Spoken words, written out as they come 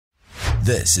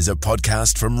This is a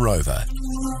podcast from Rover.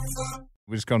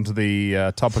 We've just gone to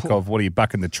the topic of what are you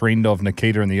bucking the trend of.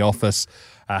 Nikita in the office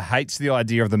hates the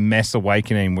idea of the mass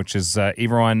awakening, which is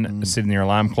everyone setting their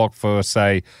alarm clock for,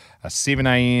 say, a 7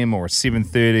 a.m. or a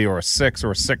 7:30 or a 6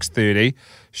 or a 6:30.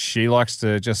 She likes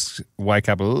to just wake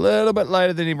up a little bit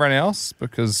later than everyone else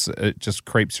because it just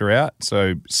creeps her out.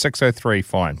 So 6:03,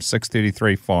 fine.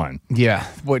 6:33, fine. Yeah,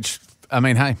 which, I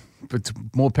mean, hey, but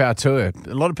more power to her.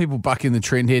 A lot of people bucking the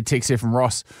trend here. Text here from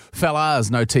Ross. Fellas,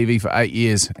 no TV for 8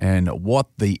 years. And what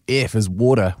the F is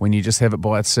water when you just have it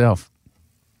by itself?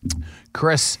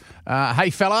 Chris,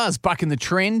 hey, fellas, bucking the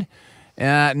trend.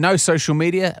 No social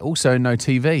media, also no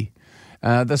TV.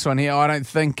 This one here, I don't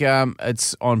think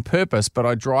it's on purpose, but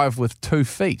I drive with 2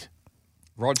 feet.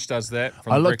 Rog does that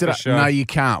from I the looked it up. breakfast show. No, you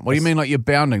can't. What do you mean like you're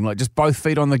bounding? Like just both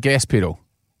feet on the gas pedal?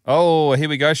 Oh, here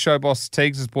we go. Show boss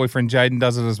Teagues' boyfriend Jaden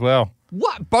does it as well.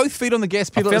 What? Both feet on the gas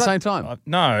pedal at the same time?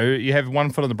 No, you have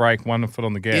 1 foot on the brake, 1 foot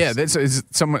on the gas. Yeah, that's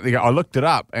something. I looked it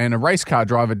up, and a race car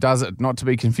driver does it, not to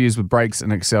be confused with brakes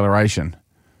and acceleration,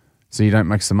 so you don't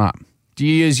mix them up. Do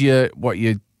you use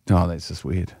Oh, that's just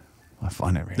weird. I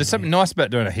find it really There's something nice about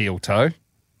doing a heel toe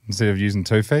instead of using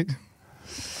 2 feet.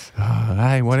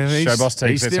 Hey, whatever. Show boss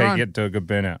Teagues, that's how you own. get to a good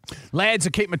burnout. Lads, I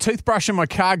keep my toothbrush in my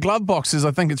car glove boxes.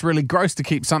 I think it's really gross to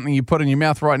keep something you put in your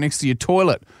mouth right next to your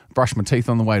toilet. Brush my teeth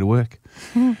on the way to work.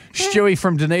 Stewie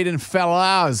from Dunedin,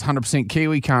 fellas, 100%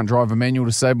 Kiwi, can't drive a manual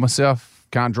to save myself,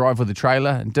 can't drive with a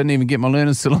trailer, and didn't even get my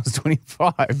learners till I was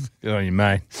 25. Good on you,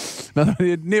 mate.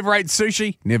 Never ate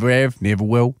sushi, never have, never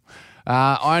will.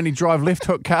 I only drive left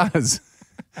hook cars.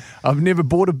 I've never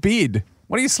bought a bed.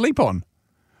 What do you sleep on?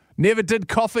 Never did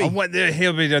coffee.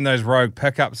 He'll be doing those rogue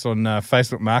pickups on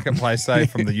Facebook Marketplace, say,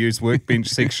 from the used workbench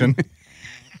section.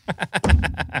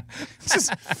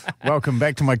 Welcome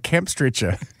back to my camp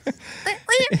stretcher.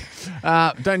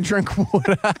 Don't drink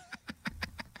water.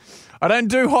 I don't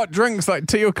do hot drinks like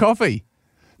tea or coffee.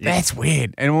 Yeah. That's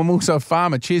weird. And I'm also a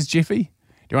farmer. Cheers, Jeffy. Do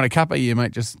you want a cuppa? Yeah,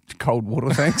 mate, just cold water,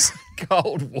 thanks.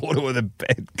 Cold water with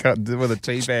a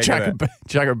tea bag Chuck in it.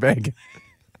 Chuck a bag.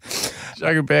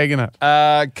 Chuck a bag in it.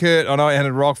 Kurt, I know you had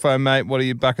a rock phone, mate. What are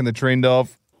you bucking the trend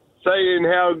of? Saying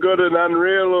how good and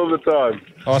unreal all the time.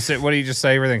 I said, what do you just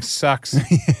say? Everything sucks.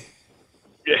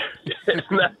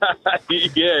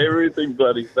 Yeah, everything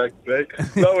bloody sucks, mate.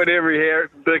 Not with every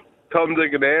Tom,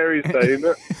 Dick, and Harry saying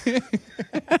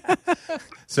it.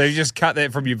 So you just cut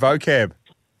that from your vocab?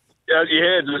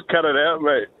 Yeah, just cut it out,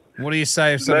 mate. What do you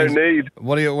say if No something's... need.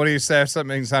 What do you say if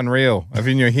something's unreal? If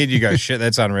in your head you go, shit,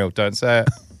 that's unreal, don't say it.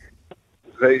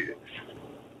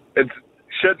 It's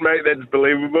shit, mate, that's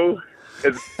believable.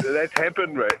 That's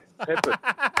happened, mate. Happened.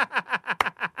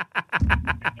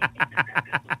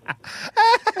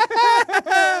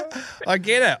 I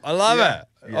get it. I love it.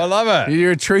 Yeah. I love it.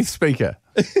 You're a truth speaker.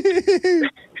 Just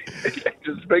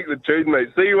speak the truth, mate.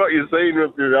 See what you're seeing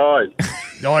with your eyes.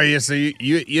 Oh, yeah, so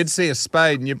you'd see a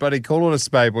spade and you'd buddy call it a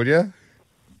spade, would you?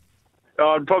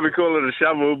 Oh, I'd probably call it a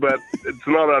shovel, but it's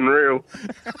not unreal.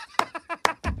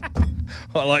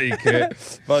 I like you,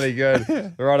 Kurt. Bloody good.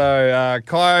 Righto.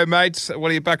 Kyo, mates,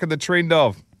 what are you bucking the trend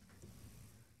of?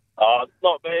 It's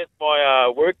not bad.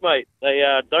 My workmate, they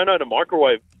don't own a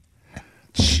microwave.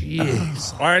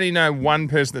 Jeez. I only know one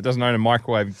person that doesn't own a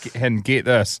microwave, and get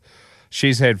this.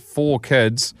 She's had 4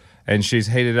 kids, and she's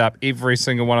heated up every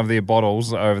single one of their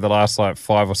bottles over the last,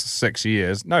 5 or 6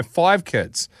 years. No, 5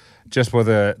 kids, just with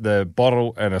the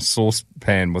bottle and a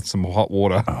saucepan with some hot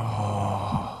water.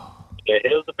 Yeah,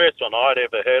 it was the first one I'd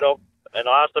ever heard of. And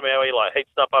I asked them how he heats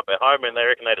stuff up at home, and they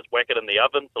reckon they just whack it in the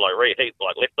oven to reheat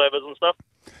leftovers and stuff.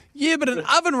 Yeah, but an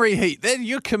oven reheat, then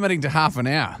you're committing to half an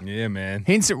hour. Yeah, man.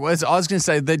 Hence, I was going to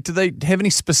say, do they have any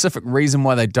specific reason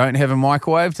why they don't have a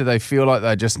microwave? Do they feel like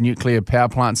they're just nuclear power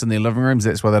plants in their living rooms?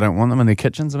 That's why they don't want them in their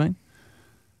kitchens, I mean?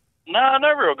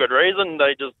 No real good reason.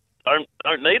 They just don't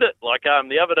need it.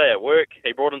 The other day at work,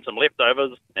 he brought in some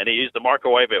leftovers, and he used the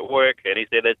microwave at work, and he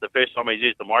said that's the first time he's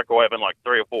used the microwave in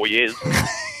 3 or 4 years.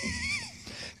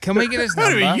 Can we get his How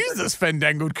number? do we use this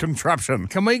fandangled contraption?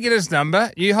 Can we get his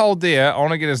number? You hold there. I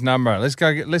want to get his number. Let's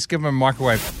give him a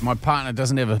microwave. My partner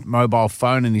doesn't have a mobile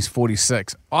phone and he's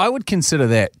 46. I would consider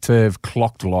that to have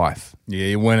clocked life. Yeah,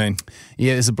 you're winning.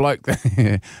 Yeah, there's a bloke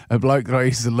that I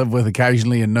used to live with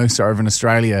occasionally in Noosa over in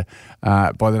Australia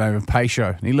by the name of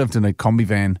Payshow. And he lived in a combi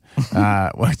van,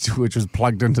 which was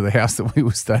plugged into the house that we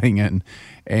were staying in.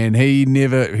 And I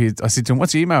said to him,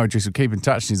 what's your email address? We'll keep in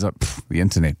touch. And he's like, the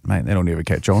internet, mate, that'll never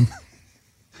catch on.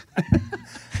 I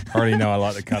already know I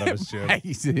like the cut of his shirt.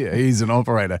 He's an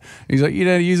operator. He's like, you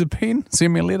don't use a pen?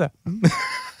 Send me a letter.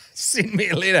 Send me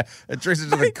a letter. Address it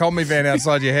to the combi van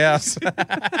outside your house.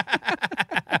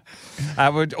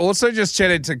 We're also just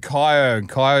chatted to Kyo, and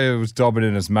Kyo was dobbing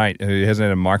in his mate who hasn't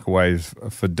had a microwave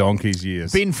for donkey's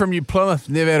years. Ben from New Plymouth,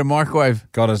 never had a microwave.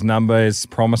 Got his number, as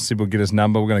promised, said we'll get his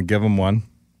number. We're going to give him one.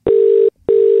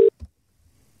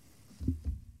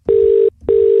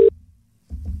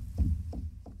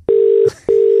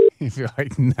 If you're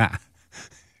like, nah.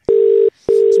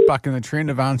 Just bucking the trend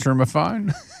of answering my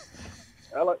phone.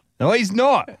 Hello. No, he's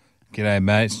not. G'day,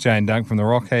 mate. It's Jane Dunc from The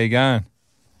Rock. How you going?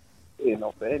 Yeah,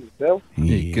 not bad. Yourself?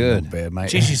 Yeah, good. Not bad, mate.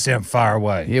 Jeez, you sound far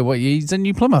away. Yeah, what, he's in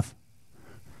New Plymouth?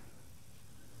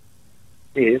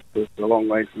 Yeah, it's a long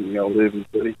way from the old urban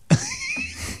city.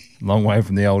 Long way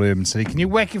from the old urban city. Can you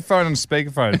whack your phone on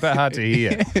speakerphone? It's a bit hard to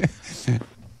hear.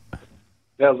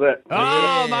 How's that?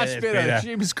 Oh, Yeah, much that's better. better.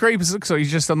 Jeepers Creepers. Looks like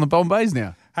he's just on the Bombays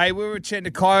now. Hey, we were chatting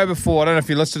to Kyo before. I don't know if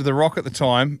you listened to The Rock at the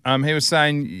time. He was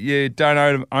saying you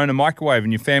don't own a microwave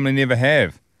and your family never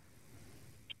have.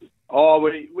 Oh,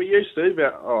 we used to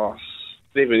about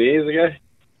 7 years ago.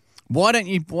 Why don't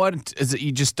you? Is it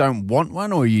you just don't want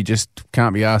one, or you just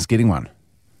can't be asked getting one?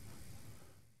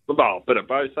 Well, a bit of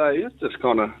both, eh? It's just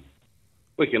kind of,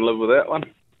 we can live without one.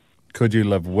 Could you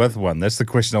live with one? That's the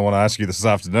question I want to ask you this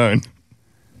afternoon.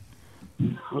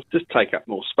 It'd just take up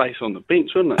more space on the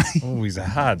bench, wouldn't it? Oh, he's a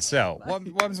hard sell. What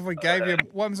happens if we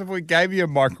gave you a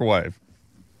microwave?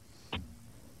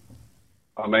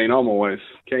 I mean, I'm always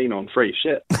keen on free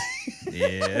shit.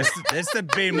 Yeah, that's the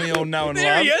Ben we all know and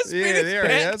There love. he is. Yeah, Ben is there he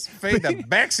back. is. Feed the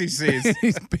backs, he says.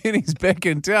 Benny's back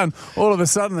in town. All of a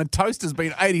sudden, the toaster's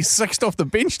been 86'd off the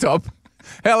bench top.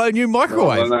 Hello, new I don't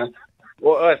microwave. know.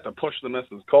 Well, I have to push the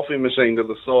missus' coffee machine to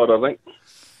the side, I think.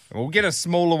 We'll get a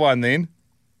smaller one then.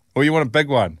 Or you want a big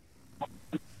one?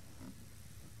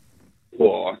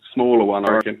 Well, a smaller one,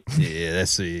 I reckon. Yeah,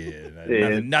 that's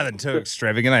Yeah. nothing too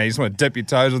extravagant. You just want to dip your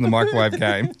toes in the microwave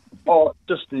game. Oh,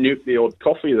 just nuke the odd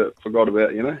coffee that I forgot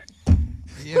about, you know?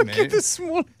 Yeah, Look man. at this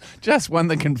small, just one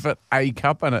that can fit a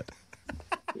cup in it.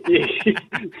 Yeah.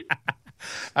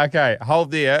 Okay,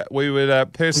 hold there. We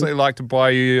would personally like to buy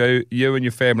you and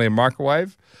your family a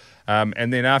microwave.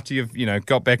 And then after you've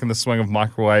got back in the swing of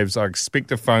microwaves, I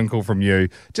expect a phone call from you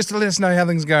just to let us know how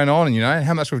things are going on and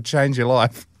how much we've changed your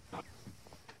life.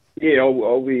 Yeah,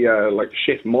 I'll be like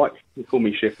Chef Mike. You call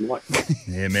me Chef Mike.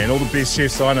 Yeah, man. All the best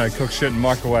chefs I know cook shit in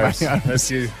microwaves. That's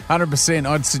you. 100%.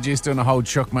 I'd suggest doing a whole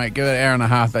chook, mate. Give it an hour and a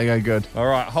half. They go good. All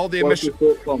right, hold there, What's Mich-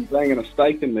 your thoughts on banging a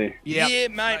steak in there? Yep. Yeah,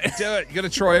 mate. Do it. You got to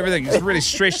try everything. It's really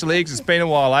stretched the legs. It's been a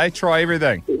while, eh? Try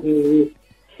everything.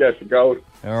 Go for gold.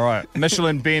 All right,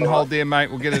 Michelin Ben, hold there,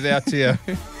 mate. We'll get it out to you.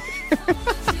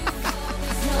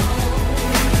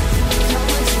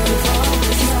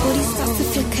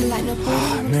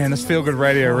 Man, this feel good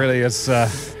radio really is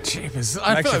Jeepers.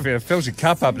 I makes feel you feel, fills your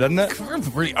cup up, doesn't it? we're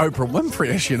really Oprah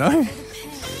Winfrey-ish, You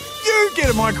get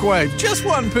a microwave. Just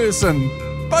one person.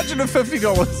 Budget of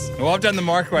 $50. Well, I've done the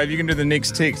microwave. You can do the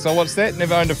next text. So what's that?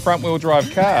 Never owned a front wheel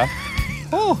drive car.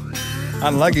 Oh,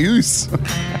 unlucky goose. Bit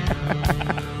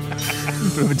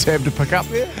of a tab to pick up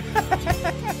there.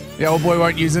 The old boy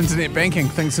won't use internet banking.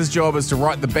 Thinks his job is to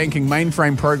write the banking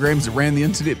mainframe programs that ran the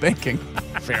internet banking.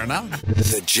 Fair enough.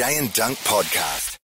 The Jay and Dunk Podcast.